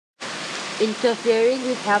interfering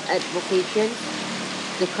with health advocations.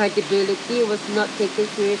 The credibility was not taken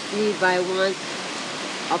seriously by one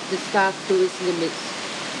of the staff to its limits.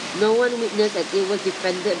 No one witnessed that it was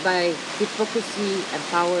defended by hypocrisy and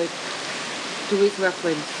power to its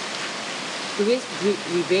reference. To its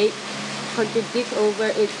rebate, contradicts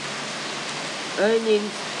over its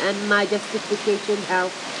earnings and my justification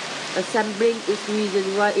health, assembling its reason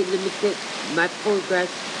why it limited my progress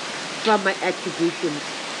from my attributions.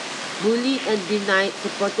 Bullied and denied,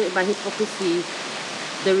 supported by hypocrisy,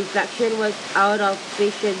 the reflection was out of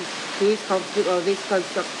patience to his conflict of his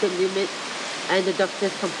constructed limit and the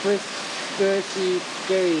doctor's conspiracy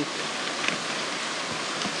theory.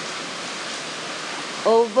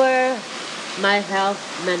 Over my health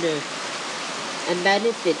manner and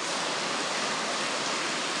benefits.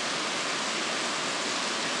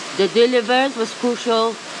 The deliverance was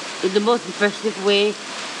crucial in the most impressive way,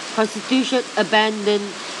 constitution abandoned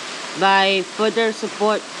by further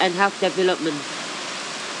support and health development.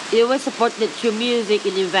 It was supported through music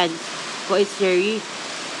and events for its theory,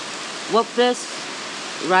 workplace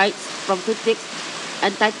rights from critics,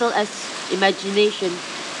 entitled as imagination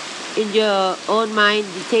in your own mind,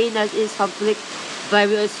 detained as its conflict by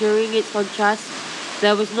reassuring its contrast.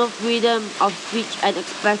 There was no freedom of speech and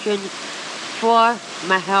expression for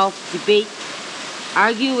my health debate,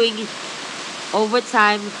 arguing over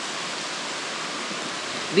time,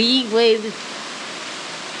 being blamed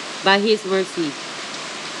by his mercy.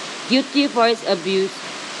 Guilty for its abuse,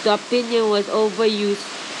 the opinion was overused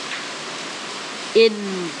in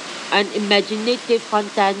an imaginative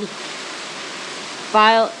content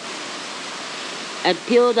file and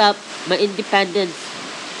peeled up my independence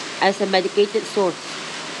as a medicated source.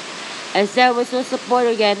 As there was no support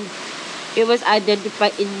again, it was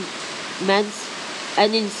identified immense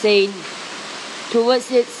and insane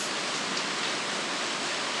towards its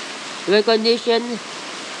recognition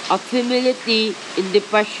of humility in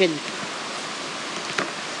depression.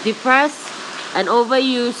 Depressed and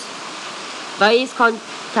overused by its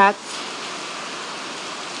contacts,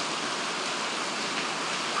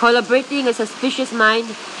 collaborating a suspicious mind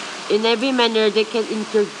in every manner that can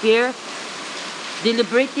interfere,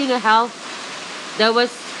 deliberating a health that was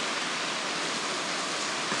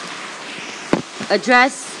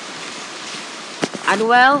addressed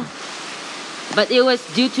unwell, but it was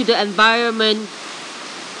due to the environment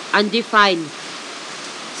undefined.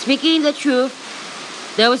 Speaking the truth,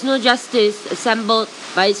 there was no justice assembled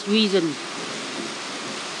by its reason.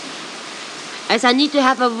 As I need to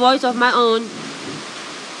have a voice of my own,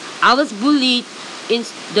 I was bullied in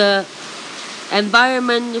the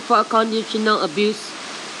environment for conditional abuse.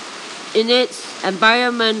 In its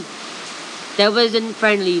environment that wasn't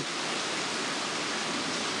friendly.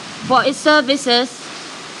 For its services,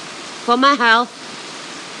 for my health,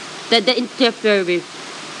 that they interfere with.